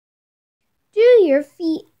your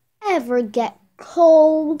feet ever get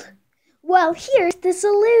cold? Well, here's the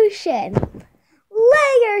solution.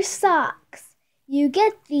 Layer socks. You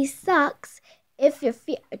get these socks if your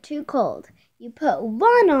feet are too cold. You put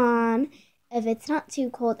one on if it's not too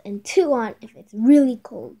cold and two on if it's really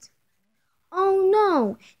cold. Oh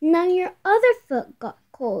no, now your other foot got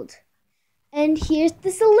cold. And here's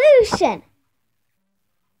the solution.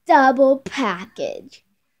 Double package.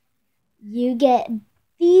 You get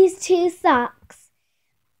these two socks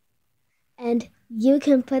and you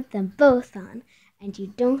can put them both on, and you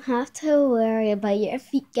don't have to worry about your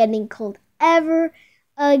feet getting cold ever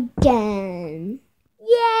again.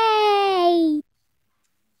 Yay!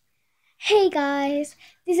 Hey guys,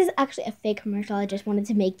 this is actually a fake commercial. I just wanted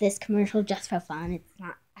to make this commercial just for fun. It's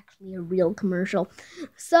not actually a real commercial.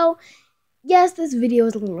 So, yes, this video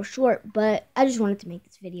is a little short, but I just wanted to make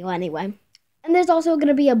this video anyway. And there's also going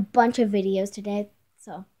to be a bunch of videos today,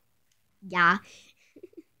 so yeah.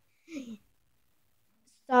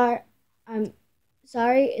 I'm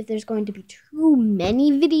sorry if there's going to be too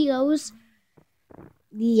many videos.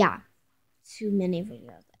 Yeah, too many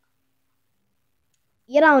videos.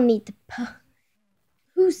 You don't need to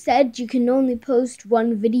Who said you can only post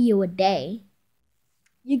one video a day?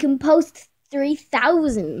 You can post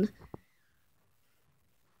 3,000.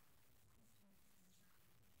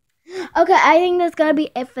 Okay, I think that's gonna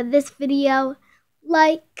be it for this video.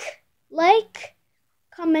 Like,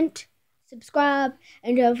 comment, subscribe,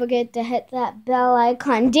 and don't forget to hit that bell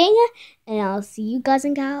icon ding, and I'll see you guys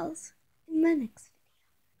and gals in my next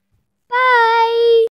video. Bye!